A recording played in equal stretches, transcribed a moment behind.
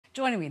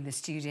Joining me in the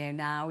studio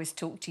now is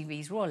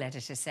talkTV's royal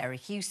editor, Sarah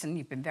Hewson.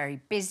 You've been very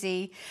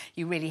busy.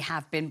 You really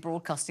have been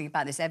broadcasting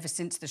about this ever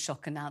since the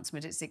shock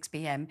announcement at 6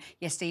 p.m.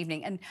 yesterday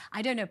evening. And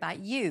I don't know about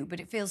you,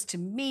 but it feels to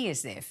me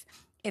as if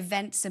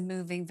events are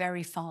moving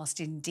very fast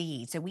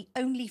indeed. So we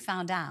only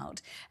found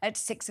out at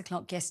 6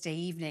 o'clock yesterday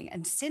evening,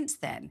 and since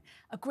then,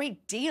 a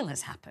great deal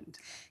has happened.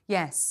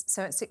 Yes,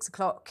 so at 6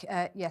 o'clock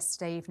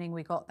yesterday evening,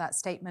 we got that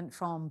statement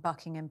from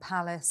Buckingham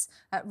Palace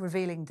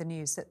revealing the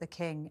news that the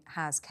King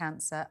has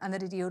cancer and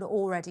that he had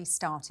already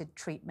started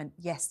treatment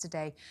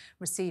yesterday,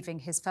 receiving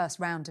his first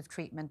round of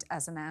treatment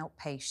as an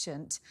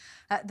outpatient.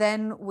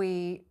 Then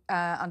we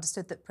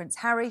understood that Prince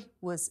Harry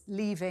was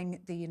leaving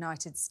the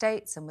United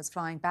States and was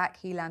flying back.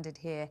 He landed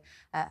here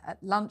at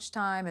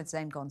lunchtime, has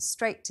then gone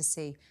straight to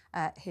see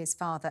his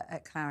father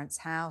at Clarence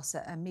House,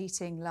 a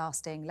meeting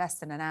lasting less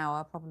than an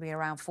hour, probably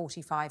around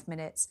 45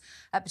 minutes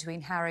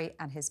between Harry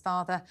and his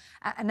father.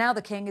 And now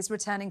the King is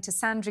returning to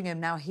Sandringham.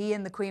 Now, he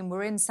and the Queen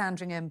were in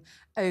Sandringham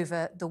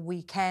over the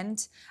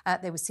weekend.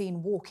 They were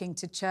seen walking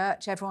to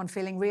church, everyone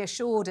feeling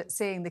reassured at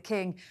seeing the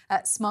King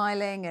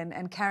smiling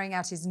and carrying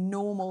out his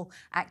normal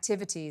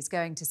activities,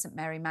 going to St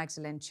Mary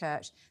Magdalene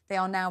Church. They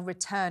are now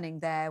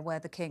returning there, where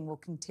the King will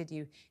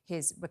continue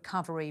his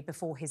recovery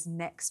before his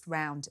next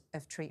round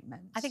of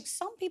treatment. I think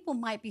some people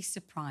might be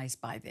surprised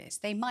by this.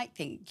 They might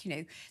think, you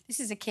know, this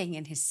is a king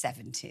in his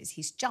 70s.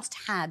 He's just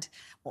had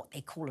what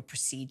they call a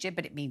procedure,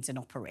 but it means an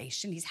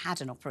operation. He's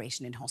had an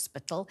operation in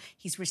hospital.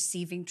 He's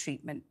receiving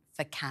treatment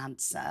for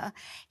cancer.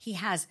 He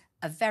has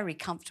a very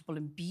comfortable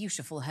and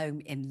beautiful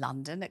home in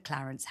London at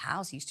Clarence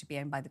House. It used to be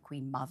owned by the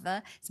Queen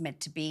Mother. It's meant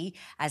to be,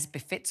 as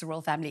befits a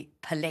royal family,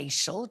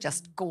 palatial,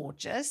 just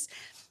gorgeous.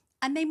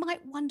 And they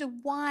might wonder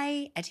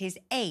why, at his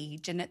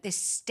age and at this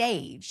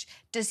stage,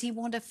 does he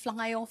want to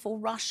fly off or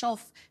rush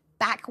off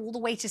back all the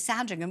way to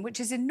Sandringham, which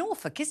is in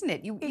Norfolk, isn't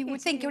it? You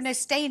would think, you know,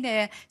 stay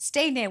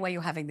near where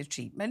you're having the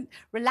treatment,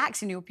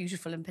 relax in your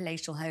beautiful and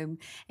palatial home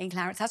in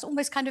Clarence House,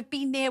 almost kind of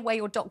be near where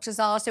your doctors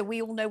are, so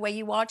we all know where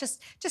you are.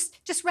 Just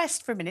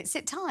rest for a minute,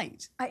 sit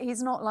tight.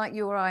 He's not like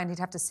you or I, and he'd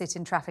have to sit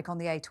in traffic on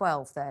the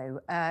A12,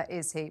 though,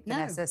 is he,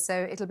 Vanessa? No.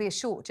 So it'll be a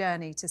short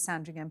journey to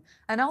Sandringham,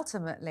 and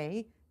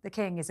ultimately, the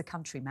King is a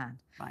countryman,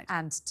 right.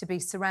 And to be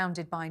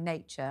surrounded by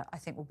nature, I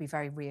think, will be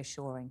very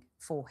reassuring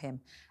for him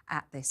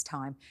at this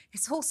time.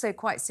 It's also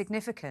quite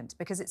significant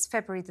because it's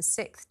February the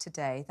 6th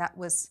today. That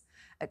was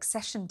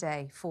accession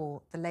day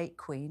for the late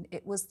Queen.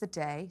 It was the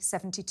day,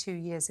 72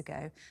 years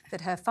ago,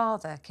 that her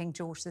father, King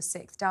George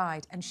VI,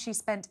 died, and she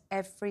spent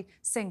every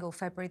single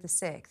February the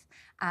 6th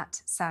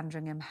at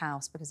Sandringham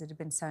House because it had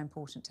been so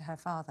important to her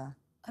father.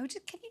 Oh,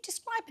 can you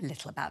describe a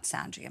little about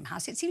Sandringham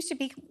House? It seems to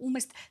be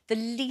almost the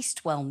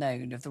least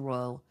well-known of the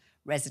royal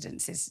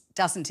residences,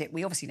 doesn't it?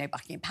 We obviously know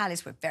Buckingham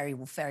Palace. We're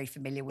very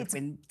familiar with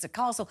Windsor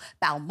Castle.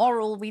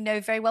 Balmoral we know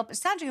very well, but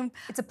Sandringham...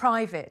 It's a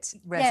private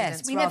residence,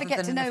 yes, we never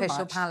get to know an official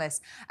much.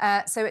 palace.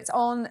 So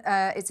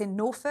it's in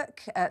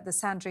Norfolk, the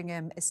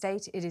Sandringham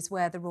estate. It is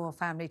where the royal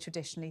family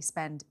traditionally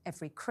spend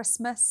every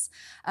Christmas.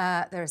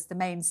 There is the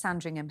main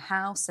Sandringham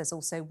House. There's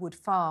also Wood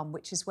Farm,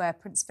 which is where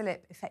Prince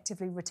Philip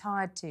effectively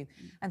retired to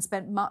and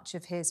spent much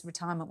of his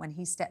retirement when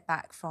he stepped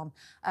back from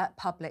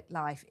public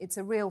life. It's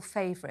a real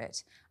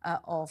favourite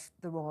of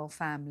the royal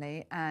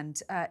family,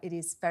 and it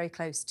is very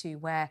close to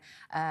where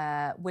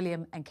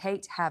William and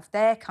Kate have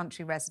their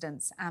country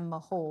residence, and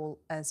Mahal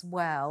as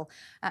well.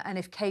 And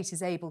if Kate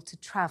is able to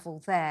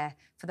travel there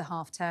for the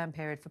half-term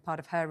period for part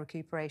of her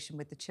recuperation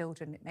with the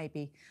children, it may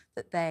be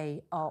that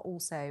they are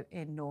also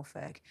in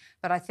Norfolk.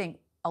 But I think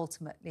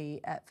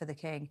ultimately for the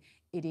King,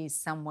 it is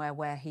somewhere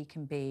where he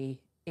can be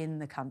in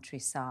the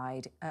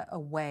countryside,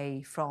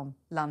 away from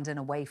London,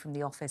 away from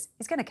the office.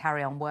 He's going to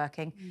carry on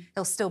working.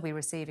 He'll still be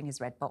receiving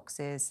his red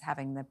boxes,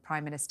 having the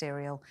prime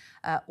ministerial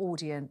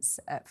audience,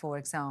 for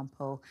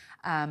example.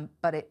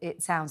 But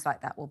it sounds like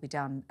that will be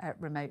done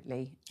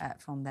remotely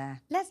from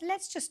there.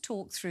 Let's just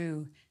talk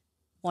through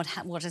what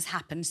has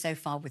happened so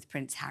far with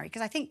Prince Harry,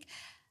 because I think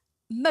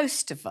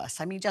most of us,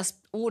 I mean, just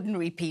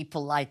ordinary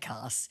people like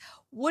us,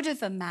 would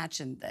have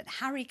imagined that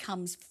Harry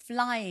comes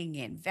flying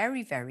in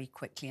very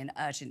quickly and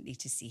urgently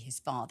to see his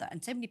father.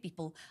 And so many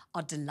people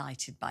are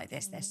delighted by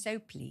this. They're so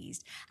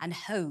pleased and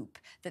hope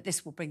that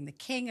this will bring the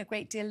King a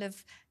great deal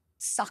of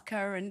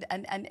succour and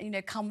you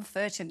know,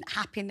 comfort and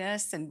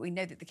happiness. And we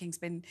know that the King's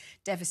been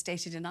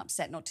devastated and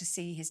upset not to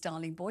see his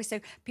darling boy. So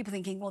people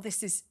thinking, well,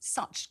 this is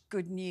such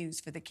good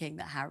news for the King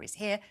that Harry's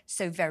here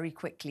so very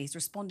quickly. He's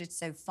responded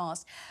so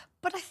fast.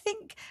 But I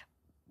think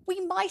we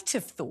might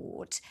have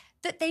thought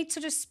that they'd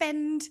sort of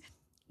spend,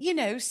 you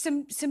know,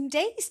 some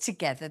days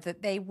together,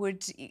 that they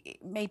would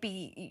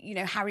maybe, you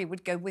know, Harry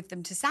would go with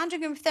them to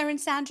Sandringham if they're in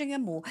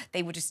Sandringham, or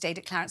they would have stayed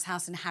at Clarence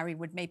House and Harry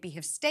would maybe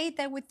have stayed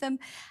there with them.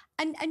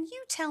 And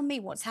you tell me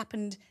what's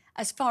happened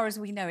as far as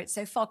we know it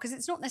so far, because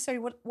it's not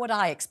necessarily what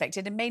I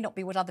expected and may not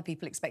be what other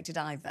people expected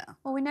either.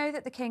 Well, we know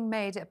that the King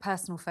made a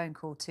personal phone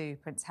call to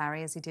Prince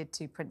Harry, as he did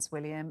to Prince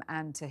William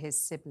and to his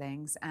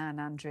siblings, Anne,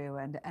 Andrew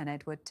and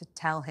Edward, to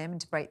tell him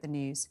and to break the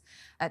news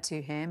to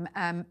him.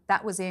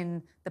 That was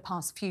in the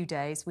past few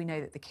days. We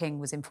know that the King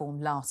was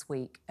informed last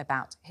week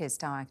about his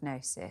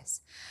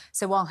diagnosis.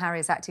 So while Harry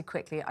has acted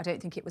quickly, I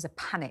don't think it was a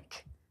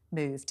panic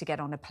move to get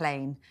on a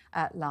plane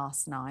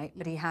last night,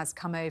 but he has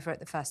come over at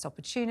the first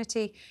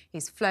opportunity.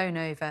 He's flown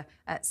over,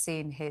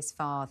 seen his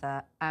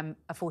father. A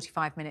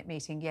 45-minute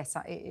meeting, yes,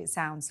 it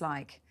sounds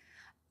like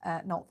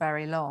not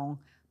very long,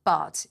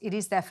 but it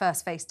is their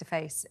first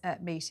face-to-face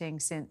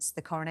meeting since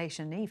the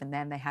coronation. Even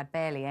then, they had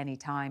barely any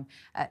time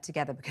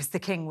together because the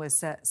King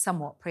was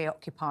somewhat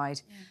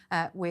preoccupied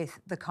with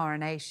the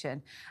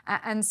coronation.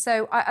 And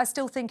so I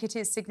still think it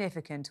is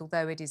significant,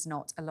 although it is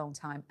not a long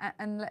time.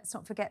 And let's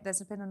not forget, there's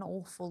been an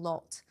awful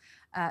lot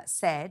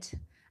said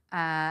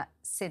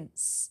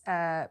since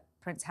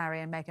Prince Harry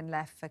and Meghan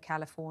left for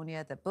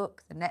California, the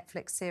book, the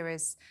Netflix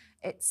series,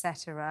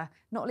 etc.,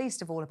 not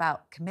least of all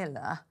about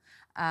Camilla.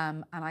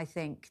 And I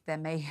think there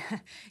may,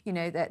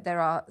 that there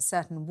are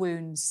certain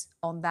wounds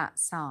on that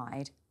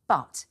side,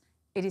 but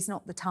it is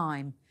not the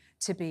time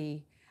to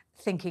be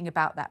thinking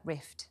about that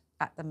rift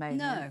at the moment.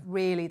 No.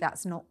 Really,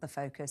 that's not the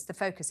focus. The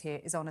focus here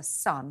is on a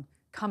son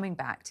coming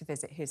back to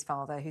visit his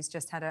father, who's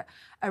just had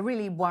a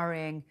really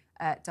worrying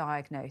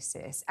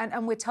diagnosis.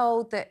 And we're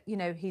told that,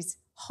 he's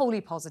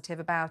wholly positive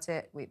about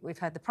it. We've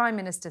heard the Prime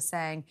Minister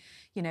saying,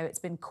 it's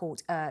been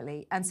caught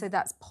early. And so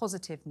that's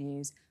positive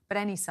news. But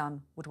any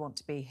son would want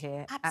to be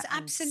here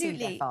and see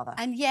their father.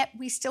 And yet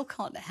we still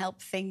can't help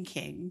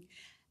thinking,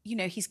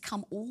 he's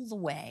come all the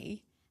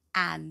way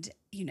and,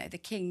 the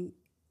King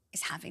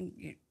is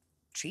having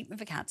treatment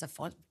for cancer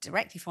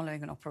directly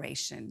following an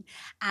operation.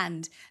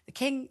 And the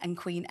King and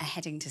Queen are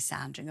heading to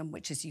Sandringham,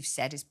 which, as you've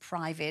said, is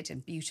private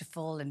and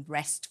beautiful and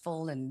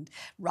restful and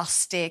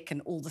rustic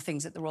and all the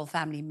things that the royal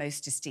family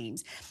most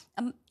esteems.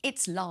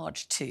 It's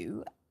large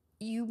too.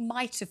 You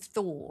might have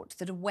thought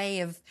that a way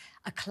of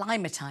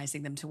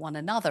acclimatising them to one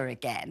another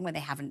again, when they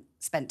haven't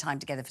spent time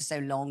together for so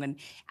long, and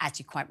as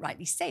you quite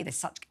rightly say, there's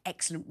such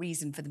excellent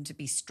reason for them to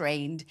be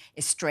strained,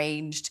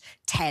 estranged,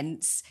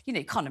 tense.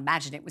 You can't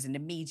imagine it was an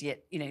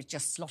immediate,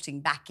 just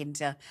slotting back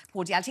into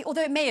cordiality,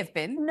 although it may have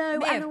been.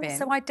 No, and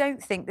also I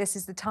don't think this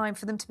is the time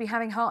for them to be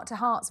having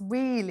heart-to-hearts,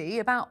 really,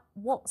 about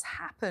what's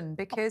happened,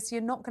 because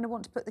you're not going to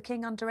want to put the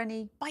King under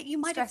any But you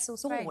might have stress or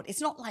strain. thought,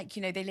 it's not like,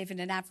 they live in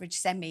an average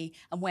semi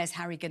and where's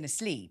Harry going to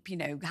sleep?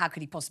 How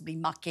could he possibly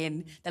muck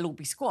in? They'll all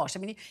be squashed. I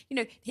mean,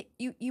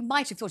 you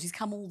might have thought he's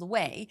come all the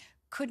way.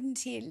 Couldn't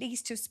he at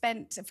least have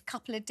spent a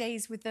couple of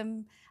days with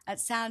them at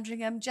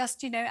Sandringham, just,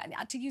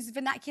 to use the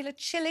vernacular,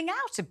 chilling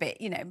out a bit,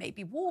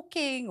 maybe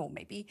walking or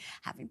maybe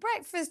having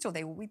breakfast, or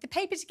they will read the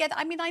paper together.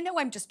 I mean, I know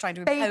I'm just trying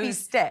to baby impose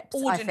steps,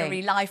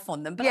 ordinary life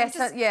on them, but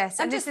yes,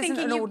 I'm just this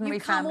thinking isn't an ordinary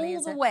you come family,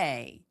 all the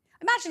way.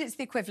 Imagine it's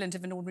the equivalent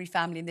of an ordinary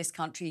family in this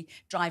country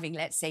driving,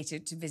 let's say,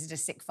 to visit a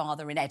sick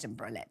father in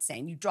Edinburgh, let's say,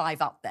 and you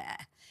drive up there.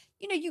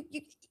 It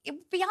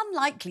would be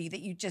unlikely that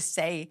you just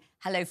say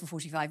hello for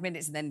 45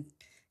 minutes and then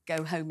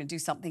go home and do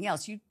something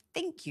else. You'd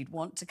think you'd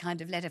want to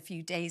kind of let a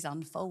few days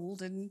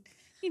unfold and,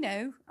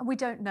 And we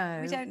don't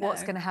know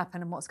what's going to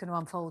happen and what's going to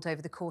unfold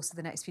over the course of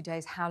the next few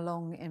days, how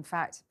long, in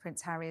fact,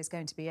 Prince Harry is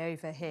going to be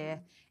over here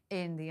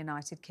in the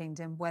United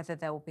Kingdom, whether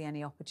there will be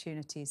any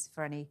opportunities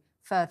for any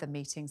further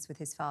meetings with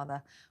his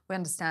father. We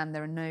understand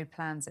there are no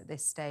plans at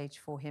this stage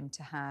for him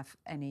to have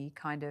any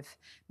kind of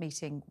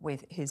meeting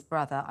with his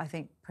brother. I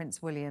think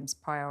Prince William's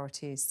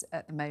priorities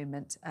at the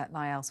moment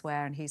lie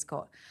elsewhere, and he's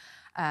got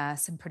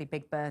some pretty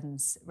big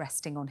burdens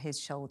resting on his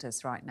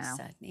shoulders right now.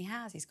 He certainly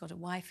has. He's got a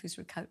wife who's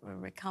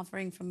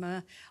recovering from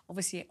a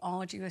obviously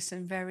arduous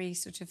and very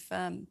sort of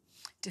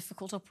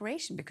difficult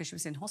operation, because she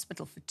was in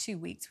hospital for 2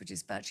 weeks, which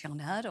is virtually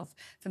unheard of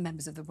for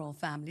members of the royal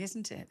family,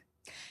 isn't it?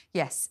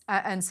 Yes,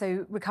 and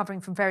so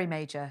recovering from very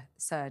major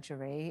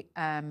surgery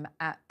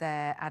at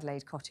their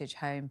Adelaide Cottage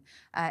home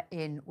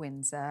in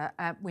Windsor.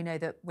 We know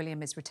that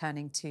William is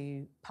returning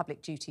to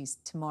public duties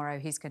tomorrow.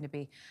 He's going to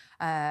be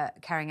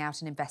carrying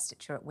out an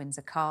investiture at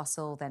Windsor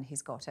Castle. Then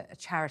he's got a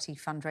charity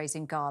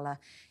fundraising gala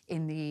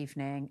in the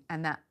evening,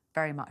 and that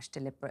very much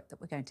deliberate that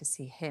we're going to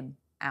see him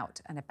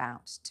out and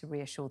about to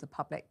reassure the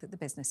public that the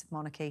business of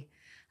monarchy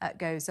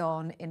goes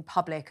on in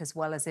public as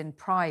well as in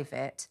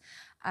private.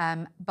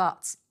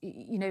 But,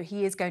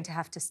 he is going to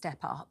have to step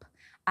up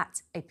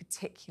at a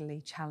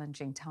particularly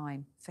challenging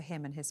time for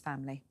him and his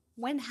family.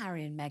 When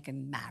Harry and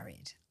Meghan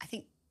married, I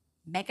think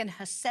Meghan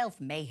herself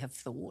may have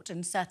thought,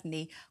 and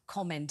certainly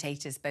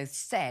commentators both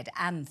said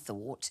and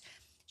thought,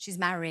 she's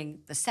marrying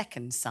the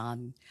second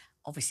son.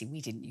 Obviously, we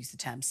didn't use the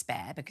term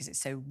spare because it's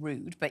so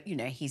rude, but,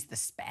 he's the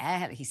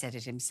spare, he said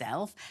it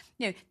himself.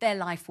 Their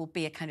life will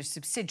be a kind of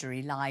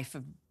subsidiary life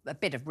of a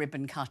bit of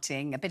ribbon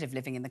cutting, a bit of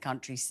living in the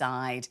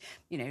countryside,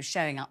 you know,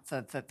 showing up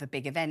for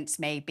big events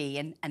maybe,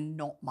 and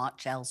not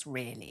much else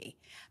really.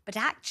 But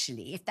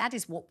actually, if that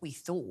is what we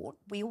thought,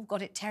 we all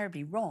got it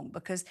terribly wrong,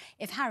 because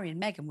if Harry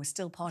and Meghan were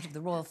still part of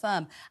the royal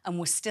firm and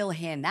were still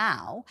here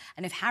now,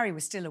 and if Harry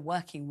was still a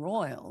working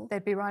royal...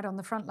 They'd be right on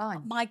the front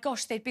line. My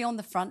gosh, they'd be on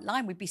the front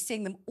line. We'd be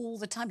seeing them all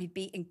the time. He'd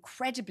be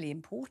incredibly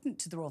important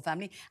to the royal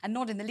family and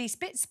not in the least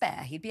bit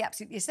spare. He'd be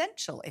absolutely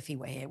essential if he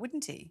were here,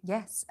 wouldn't he?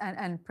 Yes,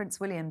 and Prince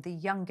William, the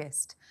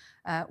youngest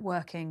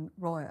working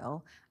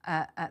royal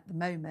at the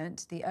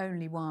moment, the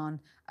only one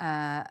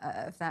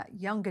of that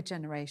younger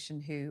generation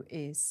who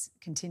is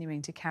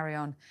continuing to carry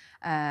on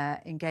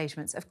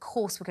engagements. Of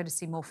course, we're going to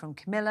see more from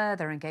Camilla.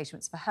 There are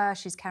engagements for her.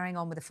 She's carrying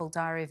on with a full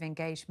diary of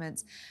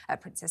engagements.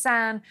 Princess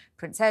Anne,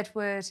 Prince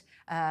Edward,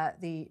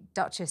 the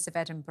Duchess of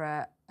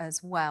Edinburgh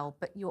as well.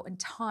 But you're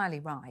entirely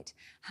right.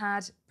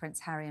 Had Prince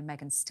Harry and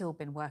Meghan still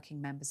been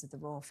working members of the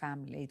royal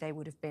family, they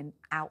would have been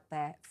out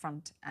there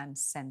front and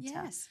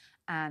centre. Yes.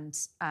 And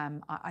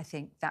I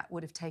think that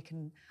would have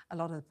taken a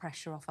lot of the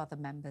pressure off other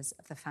members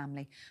of the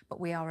family. But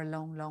we are a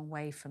long, long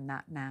way from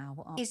that now,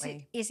 aren't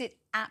we? Is it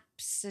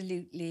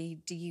absolutely,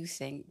 do you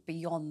think,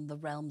 beyond the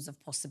realms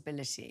of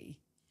possibility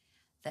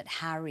that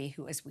Harry,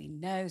 who, as we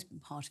know, has been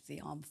part of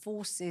the armed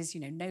forces, you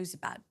know, knows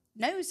about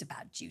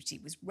duty,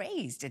 was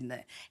raised in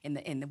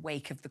the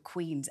wake of the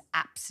Queen's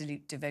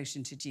absolute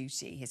devotion to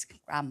duty, his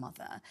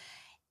grandmother,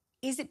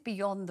 is it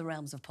beyond the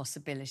realms of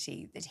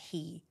possibility that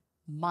he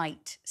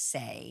might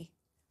say,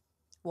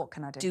 what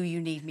can I do? Do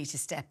you need me to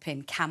step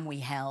in? Can we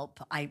help?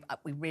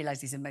 We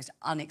realise these are the most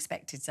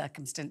unexpected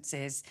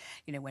circumstances,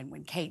 you know,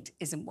 when Kate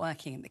isn't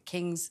working and the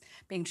King's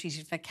being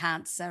treated for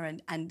cancer,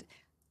 and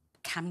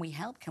can we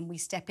help? Can we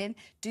step in?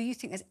 Do you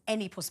think there's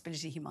any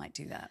possibility he might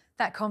do that?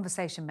 That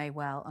conversation may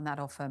well, and that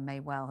offer may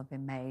well have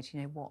been made,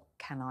 you know, what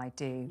can I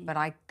do? But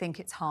I think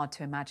it's hard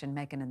to imagine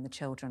Meghan and the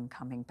children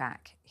coming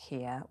back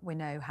here. We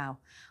know how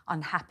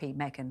unhappy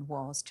Meghan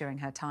was during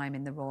her time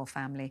in the royal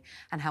family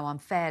and how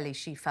unfairly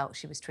she felt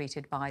she was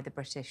treated by the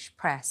British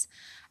press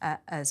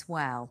as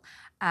well.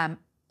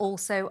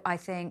 Also, I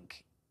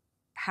think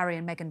Harry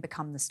and Meghan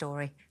become the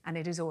story, and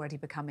it is already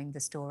becoming the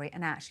story.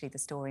 And actually the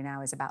story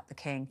now is about the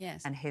King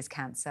and his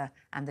cancer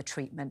and the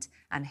treatment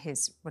and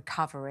his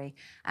recovery.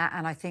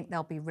 And I think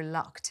they'll be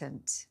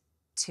reluctant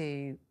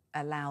to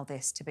allow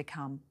this to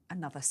become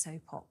another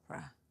soap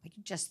opera. But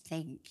you just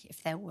think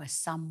if there were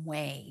some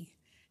way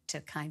to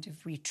kind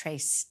of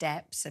retrace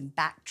steps and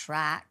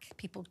backtrack.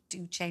 People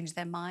do change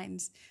their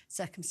minds.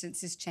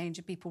 Circumstances change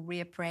and people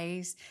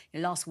reappraise. You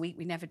know, last week,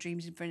 we never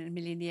dreamed in a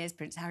million years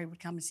Prince Harry would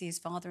come and see his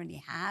father, and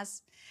he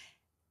has.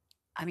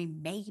 I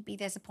mean, maybe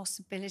there's a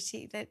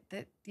possibility that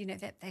you know,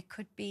 that there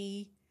could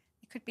be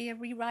a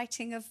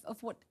rewriting of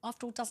what,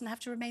 after all, doesn't have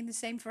to remain the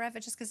same forever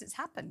just because it's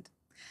happened.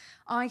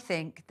 I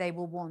think they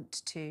will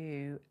want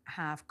to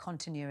have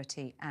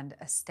continuity and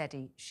a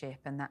steady ship,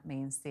 and that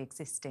means the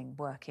existing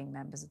working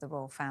members of the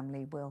royal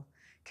family will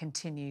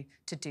continue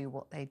to do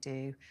what they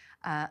do.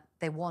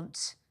 They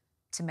want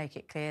to make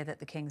it clear that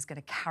the King's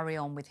going to carry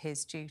on with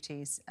his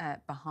duties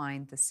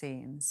behind the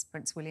scenes.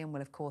 Prince William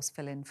will, of course,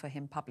 fill in for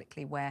him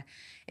publicly where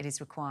it is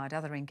required.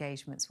 Other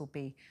engagements will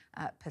be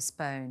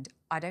postponed.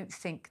 I don't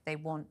think they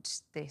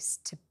want this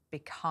to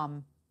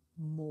become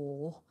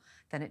more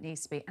than it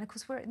needs to be. And of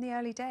course, we're in the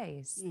early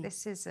days.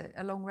 This is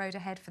a long road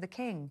ahead for the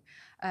King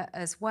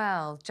as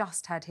well.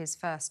 Just had his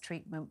first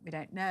treatment. We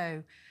don't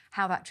know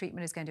how that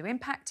treatment is going to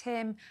impact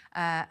him,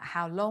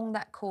 how long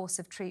that course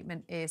of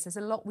treatment is. There's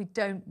a lot we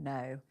don't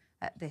know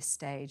at this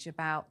stage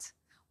about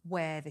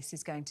where this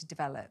is going to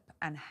develop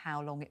and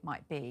how long it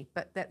might be.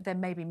 But there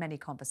may be many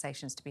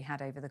conversations to be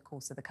had over the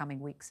course of the coming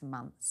weeks and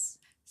months.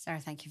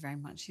 Sarah, thank you very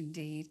much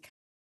indeed.